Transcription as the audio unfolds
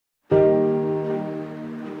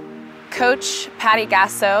Coach Patty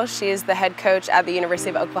Gasso, she is the head coach at the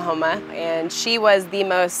University of Oklahoma, and she was the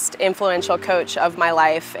most influential coach of my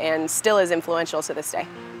life and still is influential to this day.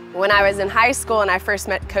 When I was in high school and I first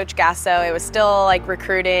met Coach Gasso, it was still like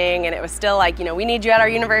recruiting, and it was still like, you know, we need you at our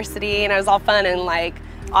university, and it was all fun and like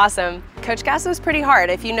awesome. Coach Gasso is pretty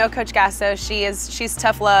hard. If you know Coach Gasso, she's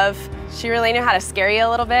tough love. She really knew how to scare you a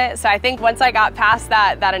little bit. So I think once I got past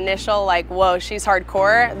that initial like, whoa, she's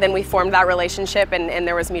hardcore, then we formed that relationship and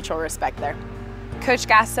there was mutual respect there. Coach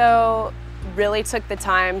Gasso really took the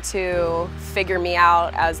time to figure me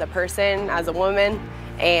out as a person, as a woman,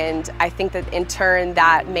 and I think that in turn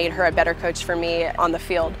that made her a better coach for me on the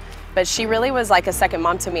field. But she really was like a second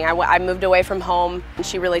mom to me. I moved away from home, and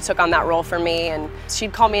she really took on that role for me, and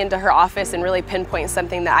she'd call me into her office and really pinpoint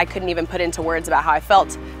something that I couldn't even put into words about how I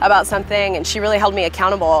felt about something, and she really held me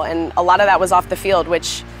accountable, and a lot of that was off the field,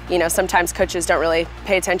 which, you know, sometimes coaches don't really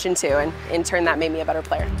pay attention to, and in turn that made me a better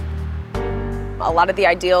player. A lot of the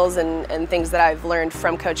ideals and things that I've learned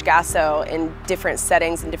from Coach Gasso in different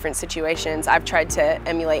settings and different situations, I've tried to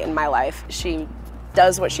emulate in my life. She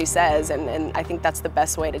does what she says, and I think that's the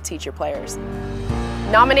best way to teach your players.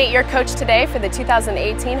 Nominate your coach today for the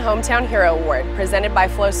 2018 Hometown Hero Award, presented by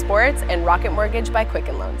FloSports and Rocket Mortgage by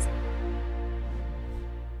Quicken Loans.